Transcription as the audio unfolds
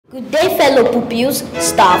Good day, fellow pupils,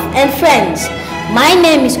 staff, and friends. My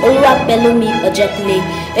name is Oluwapelumi Ojekunle,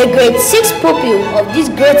 a grade 6 pupil of this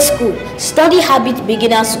great school, Study Habit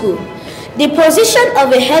Beginner School. The position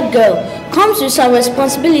of a head girl comes with some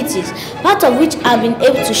responsibilities, part of which I've been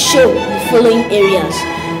able to show in the following areas.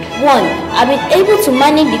 1. I've been able to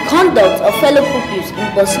manage the conduct of fellow pupils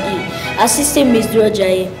in Post E, assisting Ms.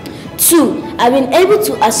 Durojaye. 2. I've been able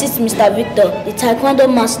to assist Mr. Victor, the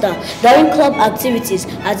Taekwondo master, during club activities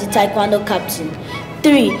as the Taekwondo captain.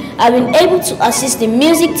 3. I've been able to assist the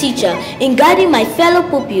music teacher in guiding my fellow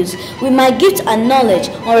pupils with my gift and knowledge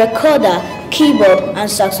on recorder, keyboard, and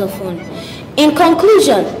saxophone. In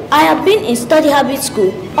conclusion, I have been in Study Habit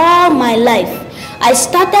School all my life. I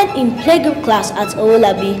started in playgroup class at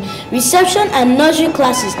Owolabi, reception and nursery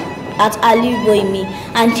classes at Ali Boimi,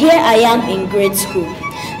 and here I am in grade school.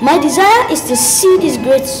 My desire is to see this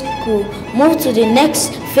great school move to the next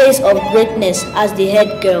phase of greatness as the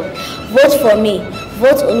head girl. Vote for me.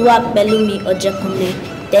 Vote Oluwapelumi Ojekunle.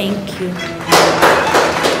 Thank you.